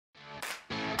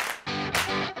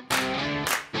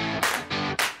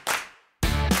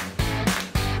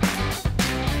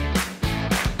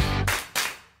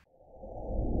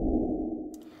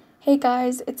Hey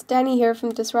guys, it's Danny here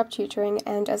from Disrupt Tutoring,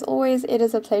 and as always, it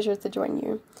is a pleasure to join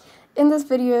you. In this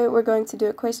video, we're going to do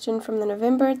a question from the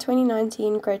November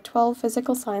 2019 Grade 12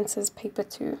 Physical Sciences Paper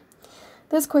 2.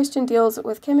 This question deals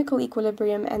with chemical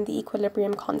equilibrium and the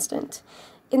equilibrium constant.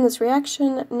 In this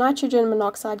reaction, nitrogen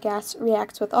monoxide gas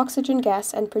reacts with oxygen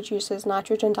gas and produces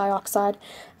nitrogen dioxide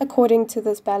according to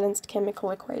this balanced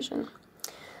chemical equation.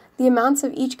 The amounts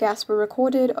of each gas were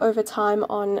recorded over time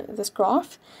on this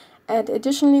graph, and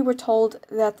additionally we're told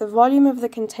that the volume of the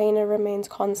container remains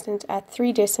constant at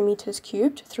 3 decimeters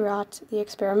cubed throughout the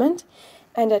experiment,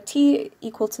 and at T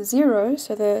equal to 0,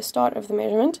 so the start of the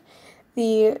measurement,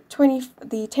 the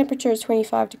temperature is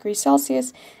 25 degrees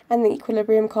Celsius and the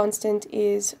equilibrium constant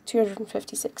is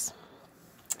 256.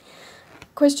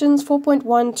 Questions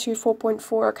 4.1 to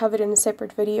 4.4 are covered in a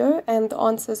separate video, and the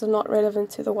answers are not relevant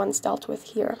to the ones dealt with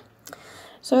here.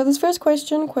 So this first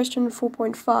question, question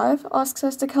 4.5, asks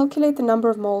us to calculate the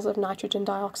number of moles of nitrogen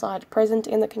dioxide present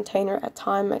in the container at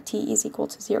time T is equal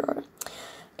to 0.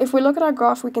 If we look at our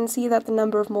graph, we can see that the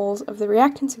number of moles of the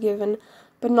reactant are given,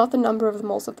 but not the number of the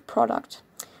moles of the product.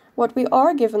 What we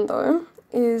are given, though,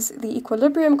 is the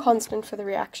equilibrium constant for the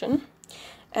reaction,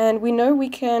 and we know we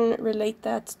can relate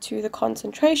that to the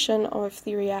concentration of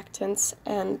the reactants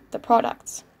and the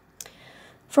products.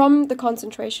 From the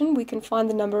concentration, we can find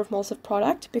the number of moles of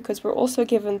product because we're also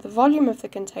given the volume of the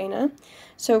container,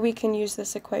 so we can use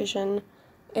this equation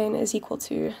N is equal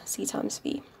to C times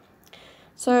V.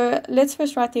 So let's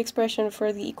first write the expression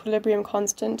for the equilibrium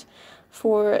constant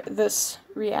for this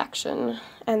reaction,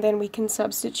 and then we can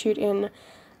substitute in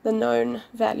the known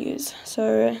values.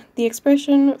 So the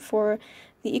expression for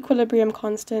the equilibrium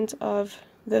constant of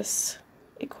this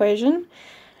equation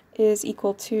is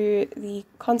equal to the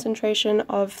concentration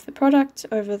of the product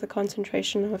over the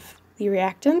concentration of the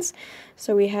reactants.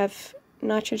 So we have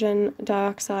nitrogen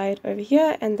dioxide over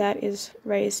here, and that is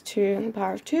raised to the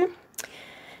power of 2.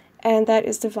 And that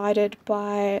is divided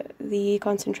by the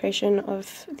concentration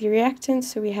of the reactants.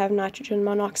 So we have nitrogen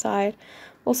monoxide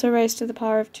also raised to the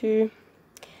power of 2.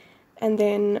 And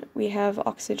then we have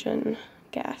oxygen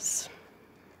gas.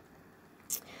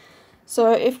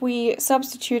 So if we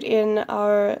substitute in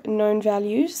our known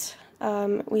values,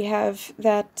 we have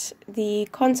that the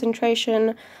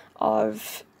concentration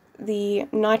of the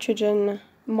nitrogen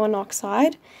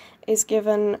monoxide is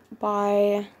given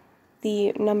by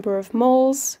the number of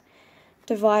moles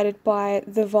divided by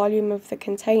the volume of the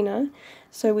container.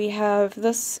 So we have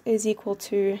this is equal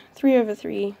to 3 over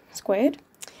 3 squared.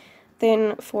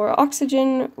 Then for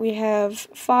oxygen, we have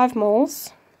 5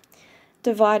 moles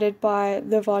divided by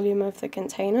the volume of the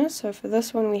container. So for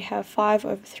this one we have 5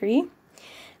 over 3.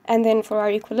 And then for our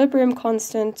equilibrium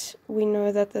constant, we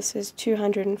know that this is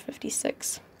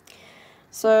 256.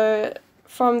 So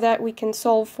from that we can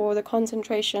solve for the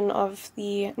concentration of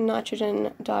the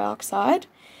nitrogen dioxide,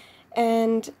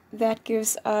 and that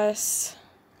gives us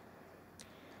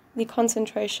the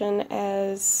concentration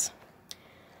as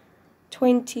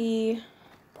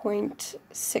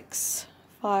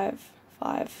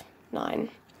 20.6559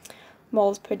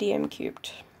 moles per dm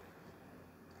cubed.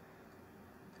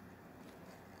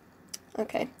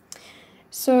 Okay,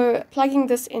 so plugging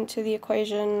this into the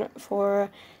equation for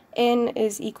N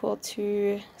is equal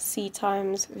to C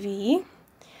times V,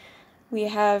 we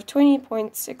have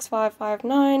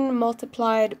 20.6559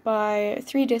 multiplied by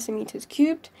 3 decimeters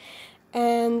cubed,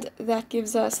 and that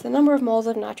gives us the number of moles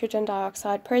of nitrogen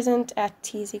dioxide present at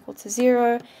T is equal to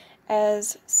 0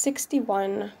 as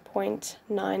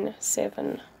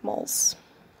 61.97 moles.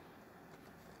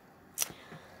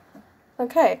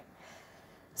 Okay,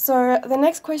 so the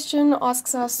next question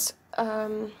asks us,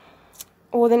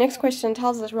 or the next question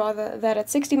tells us rather, that at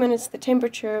 60 minutes the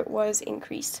temperature was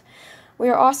increased. We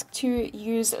are asked to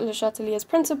use Le Chatelier's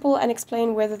principle and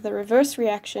explain whether the reverse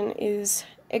reaction is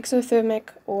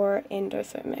exothermic or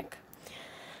endothermic.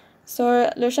 So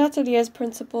Le Chatelier's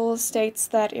principle states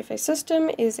that if a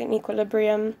system is in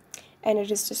equilibrium and it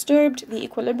is disturbed, the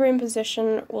equilibrium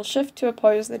position will shift to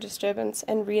oppose the disturbance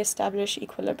and re-establish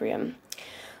equilibrium.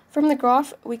 From the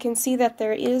graph, we can see that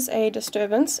there is a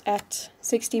disturbance at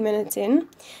 60 minutes in,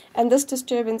 and this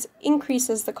disturbance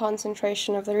increases the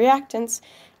concentration of the reactants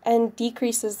and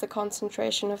decreases the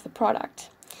concentration of the product.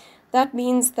 That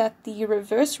means that the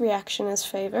reverse reaction is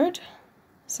favored,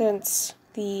 since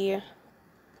the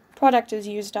product is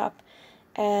used up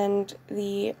and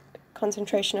the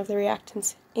concentration of the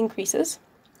reactants increases.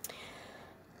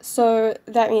 So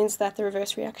that means that the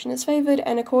reverse reaction is favored,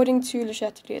 and according to Le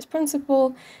Chatelier's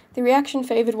principle, the reaction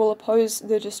favored will oppose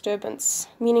the disturbance,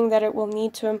 meaning that it will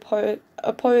need to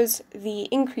oppose the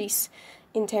increase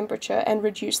in temperature and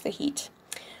reduce the heat.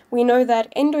 We know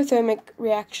that endothermic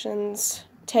reactions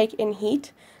take in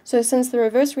heat, so since the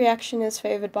reverse reaction is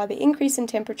favored by the increase in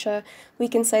temperature, we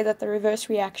can say that the reverse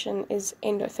reaction is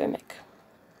endothermic.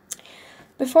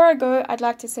 Before I go, I'd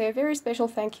like to say a very special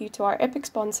thank you to our epic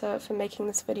sponsor for making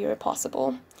this video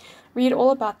possible. Read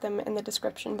all about them in the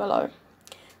description below.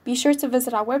 Be sure to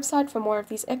visit our website for more of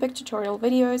these epic tutorial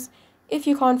videos. If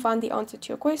you can't find the answer to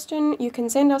your question, you can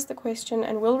send us the question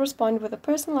and we'll respond with a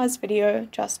personalized video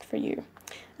just for you.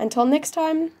 Until next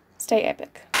time, stay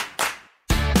epic.